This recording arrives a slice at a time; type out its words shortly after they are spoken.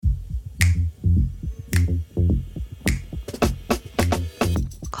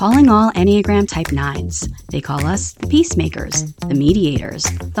calling all Enneagram Type 9s. They call us the peacemakers, the mediators,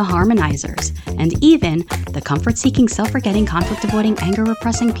 the harmonizers, and even the comfort-seeking, self-forgetting, conflict-avoiding,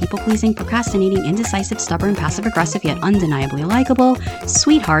 anger-repressing, people-pleasing, procrastinating, indecisive, stubborn, passive-aggressive, yet undeniably likable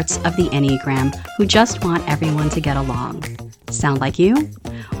sweethearts of the Enneagram who just want everyone to get along. Sound like you?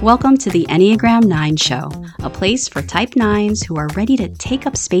 Welcome to the Enneagram 9 Show, a place for Type 9s who are ready to take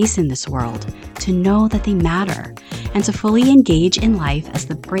up space in this world, to know that they matter, and to fully engage in life as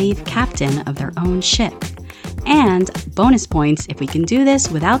the brave captain of their own ship. And bonus points if we can do this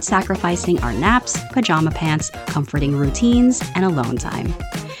without sacrificing our naps, pajama pants, comforting routines, and alone time.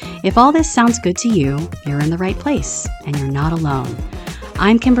 If all this sounds good to you, you're in the right place, and you're not alone.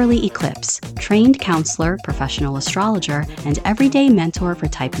 I'm Kimberly Eclipse, trained counselor, professional astrologer, and everyday mentor for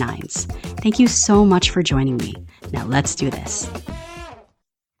Type 9s. Thank you so much for joining me. Now let's do this.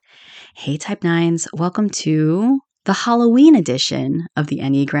 Hey Type 9s, welcome to the Halloween edition of the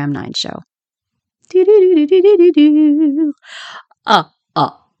Enneagram 9 Show.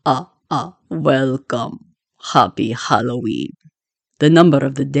 Welcome. Happy Halloween. The number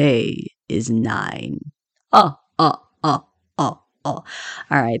of the day is 9. All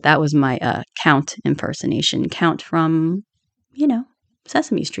right, that was my Count impersonation. Count from,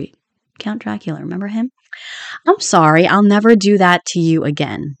 Sesame Street. Count Dracula, remember him? I'm sorry, I'll never do that to you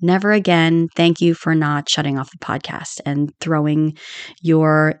again. Never again. Thank you for not shutting off the podcast and throwing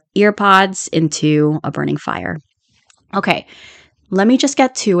your ear pods into a burning fire. Okay, let me just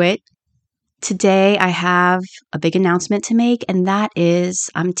get to it. Today, I have a big announcement to make, and that is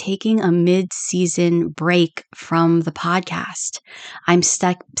I'm taking a mid-season break from the podcast. I'm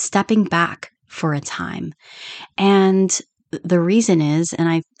stepping back for a time. And the reason is,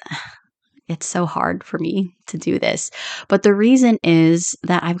 it's so hard for me to do this, but the reason is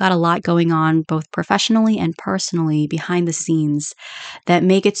that I've got a lot going on both professionally and personally behind the scenes that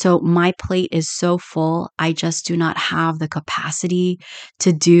make it so my plate is so full. I just do not have the capacity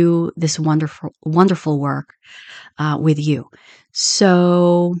to do this wonderful work with you.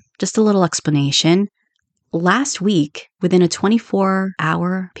 So just a little explanation. Last week, within a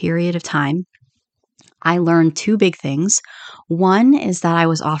 24-hour period of time, I learned 2 big things. One is that I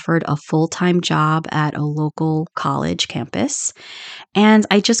was offered a full-time job at a local college campus, and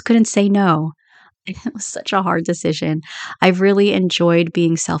I just couldn't say no. It was such a hard decision. I've really enjoyed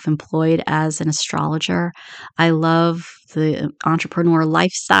being self-employed as an astrologer. I love the entrepreneur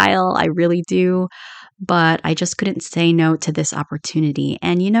lifestyle. I really do. But I just couldn't say no to this opportunity.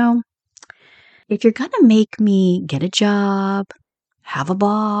 And if you're going to make me get a job, have a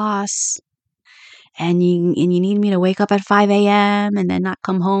boss, and you need me to wake up at 5 a.m. and then not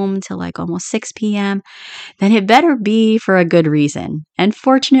come home till like almost 6 p.m., then it better be for a good reason. And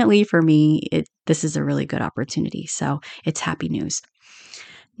fortunately for me, this is a really good opportunity. So it's happy news.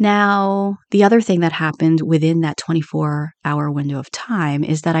 Now, the other thing that happened within that 24-hour window of time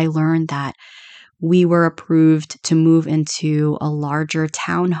is that I learned that we were approved to move into a larger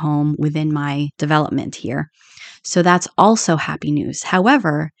townhome within my development here. So that's also happy news.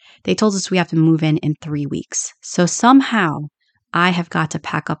 However, they told us we have to move in 3 weeks. So somehow I have got to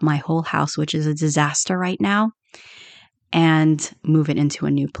pack up my whole house, which is a disaster right now, and move it into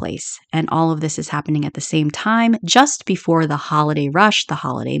a new place. And all of this is happening at the same time, just before the holiday rush, the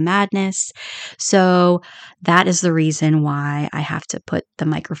holiday madness. So that is the reason why I have to put the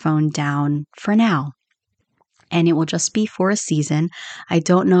microphone down for now. And it will just be for a season. I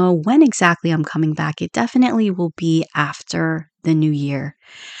don't know when exactly I'm coming back. It definitely will be after the new year,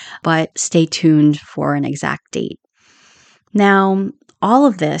 but stay tuned for an exact date. Now, all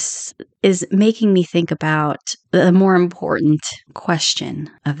of this is making me think about the more important question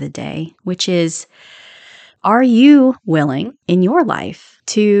of the day, which is, are you willing in your life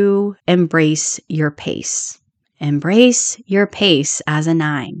to embrace your pace? Embrace your pace as a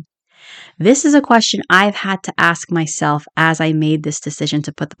 9. This is a question I've had to ask myself as I made this decision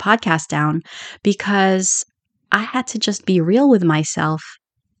to put the podcast down, because I had to just be real with myself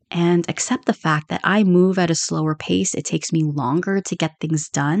and accept the fact that I move at a slower pace. It takes me longer to get things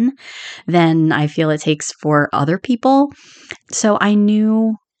done than I feel it takes for other people. So I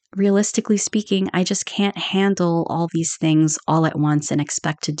knew, realistically speaking, I just can't handle all these things all at once and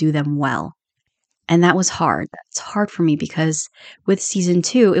expect to do them well. And that was hard. It's hard for me because with season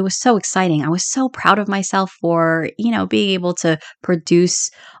 2, it was so exciting. I was so proud of myself for, being able to produce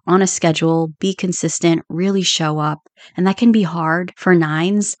on a schedule, be consistent, really show up. And that can be hard for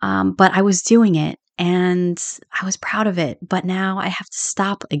 9s, but I was doing it and I was proud of it. But now I have to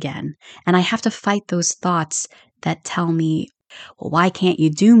stop again. And I have to fight those thoughts that tell me, Well, why can't you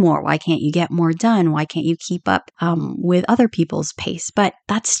do more? Why can't you get more done? Why can't you keep up with other people's pace? But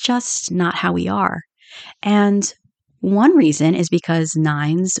that's just not how we are. And one reason is because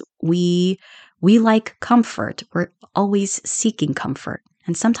nines, we like comfort. We're always seeking comfort.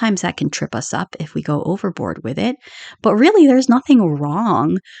 And sometimes that can trip us up if we go overboard with it. But really, there's nothing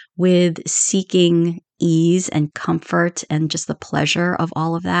wrong with seeking ease and comfort and just the pleasure of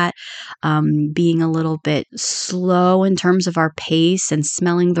all of that. Being a little bit slow in terms of our pace and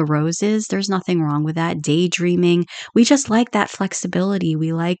smelling the roses, there's nothing wrong with that. Daydreaming, we just like that flexibility.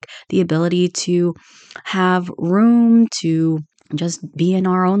 We like the ability to have room to just be in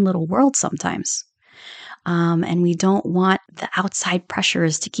our own little world sometimes. And we don't want the outside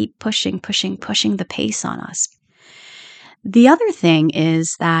pressures to keep pushing the pace on us. The other thing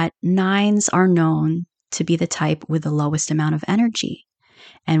is that nines are known to be the type with the lowest amount of energy.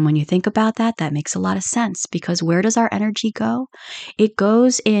 And when you think about that, that makes a lot of sense because where does our energy go? It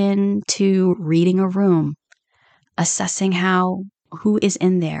goes into reading a room, assessing who is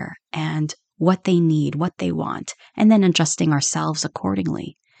in there and what they need, what they want, and then adjusting ourselves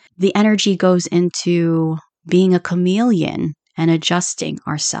accordingly. The energy goes into being a chameleon and adjusting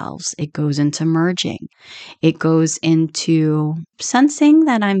ourselves. It goes into merging. It goes into sensing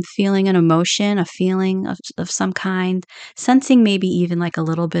that I'm feeling an emotion, a feeling of some kind, sensing maybe even like a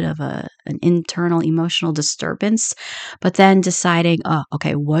little bit of an internal emotional disturbance, but then deciding, oh,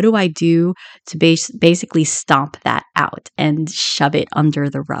 okay, what do I do to basically stomp that out and shove it under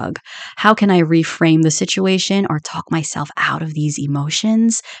the rug? How can I reframe the situation or talk myself out of these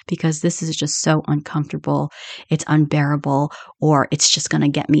emotions? Because this is just so uncomfortable, it's unbearable, or it's just going to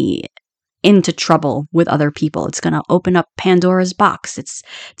get me into trouble with other people. It's going to open up Pandora's box. It's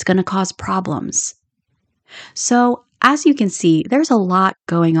going to cause problems. So, as you can see, there's a lot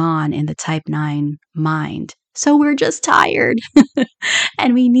going on in the type 9 mind. So we're just tired.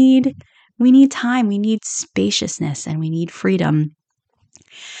 And we need time, we need spaciousness, and we need freedom.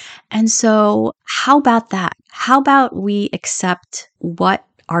 And so, how about that? How about we accept what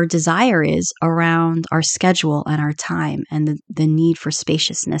our desire is around our schedule and our time and the need for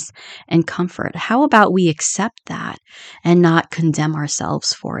spaciousness and comfort? How about we accept that and not condemn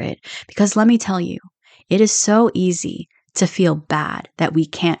ourselves for it? Because let me tell you, it is so easy to feel bad that we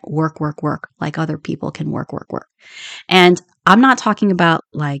can't work like other people can work. And I'm not talking about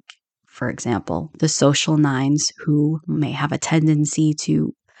like, for example, the social nines who may have a tendency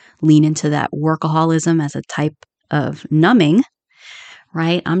to lean into that workaholism as a type of numbing,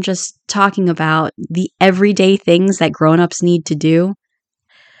 right? I'm just talking about the everyday things that grown-ups need to do.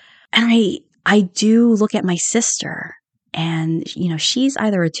 And I do look at my sister and, she's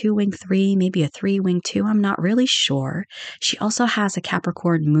either a 2-wing 3, maybe a 3-wing 2. I'm not really sure. She also has a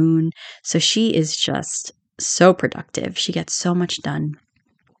Capricorn moon. So she is just so productive. She gets so much done.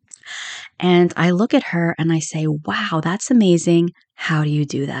 And I look at her and I say, wow, that's amazing. How do you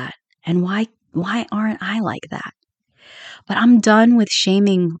do that? And why aren't I like that? But I'm done with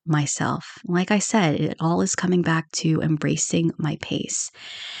shaming myself. Like I said, it all is coming back to embracing my pace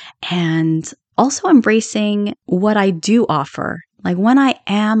and also embracing what I do offer. Like when I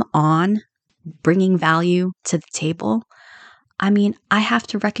am on bringing value to the table, I have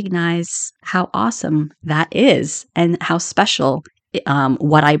to recognize how awesome that is and how special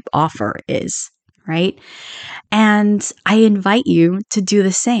what I offer is, right? And I invite you to do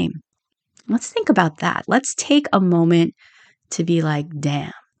the same. Let's think about that. Let's take a moment to be like,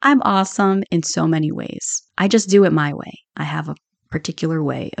 damn, I'm awesome in so many ways. I just do it my way. I have a particular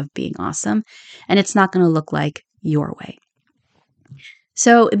way of being awesome, and it's not going to look like your way.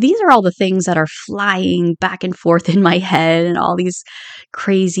 So these are all the things that are flying back and forth in my head and all these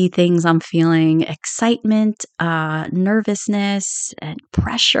crazy things I'm feeling: excitement, nervousness, and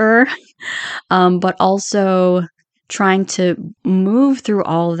pressure, but also trying to move through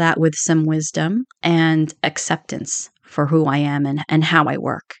all of that with some wisdom and acceptance for who I am and how I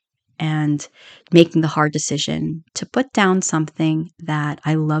work, and making the hard decision to put down something that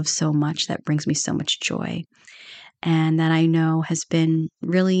I love so much, that brings me so much joy, and that I know has been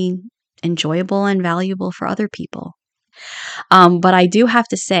really enjoyable and valuable for other people. But I do have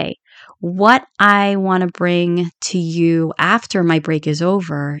to say, what I want to bring to you after my break is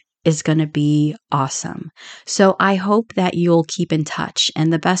over is going to be awesome. So I hope that you'll keep in touch.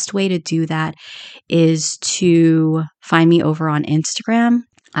 And the best way to do that is to find me over on Instagram.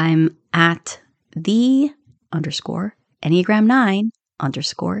 I'm at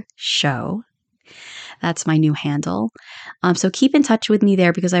 _Enneagram9_show. That's my new handle. So keep in touch with me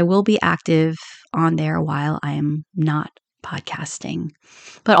there because I will be active on there while I am not podcasting.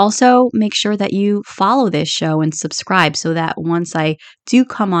 But also make sure that you follow this show and subscribe so that once I do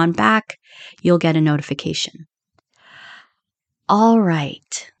come on back, you'll get a notification. All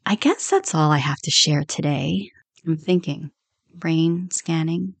right. I guess that's all I have to share today. I'm thinking, brain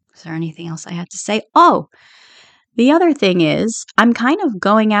scanning. Is there anything else I had to say? Oh, the other thing is I'm kind of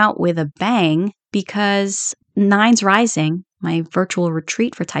going out with a bang because Nines Rising, my virtual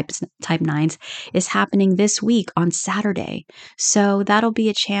retreat for type 9s, is happening this week on Saturday. So that'll be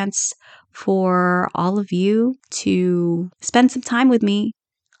a chance for all of you to spend some time with me,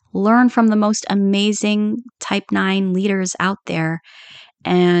 learn from the most amazing type 9 leaders out there,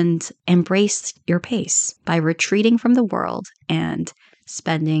 and embrace your pace by retreating from the world and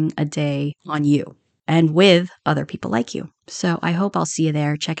spending a day on you and with other people like you. So I hope I'll see you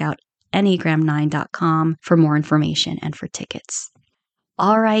there. Check out Enneagram9.com for more information and for tickets.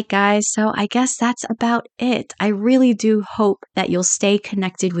 All right, guys. So I guess that's about it. I really do hope that you'll stay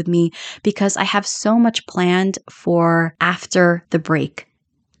connected with me because I have so much planned for after the break.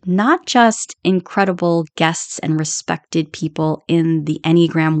 Not just incredible guests and respected people in the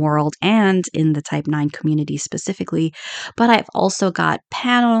Enneagram world and in the Type 9 community specifically, but I've also got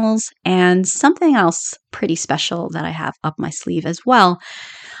panels and something else pretty special that I have up my sleeve as well.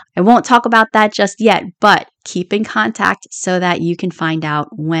 I won't talk about that just yet, but keep in contact so that you can find out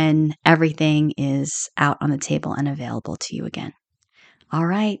when everything is out on the table and available to you again. All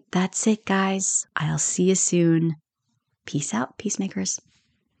right, that's it, guys. I'll see you soon. Peace out, peacemakers.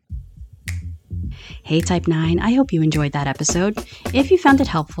 Hey Type 9, I hope you enjoyed that episode. If you found it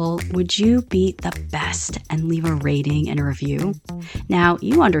helpful, would you be the best and leave a rating and a review? Now,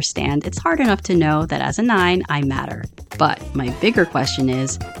 you understand it's hard enough to know that as a 9, I matter. But my bigger question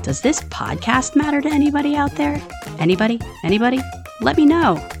is, does this podcast matter to anybody out there? Anybody? Let me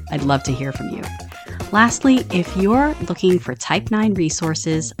know. I'd love to hear from you. Lastly, if you're looking for Type 9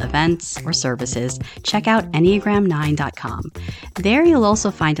 resources, events, or services, check out Enneagram9.com. There you'll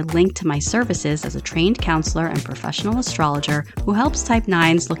also find a link to my services as a trained counselor and professional astrologer who helps Type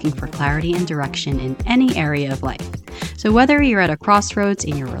 9s looking for clarity and direction in any area of life. So whether you're at a crossroads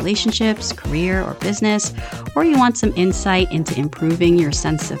in your relationships, career, or business, or you want some insight into improving your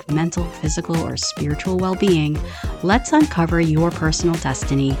sense of mental, physical, or spiritual well-being, let's uncover your personal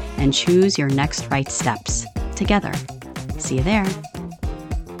destiny and choose your next right steps together. See you there.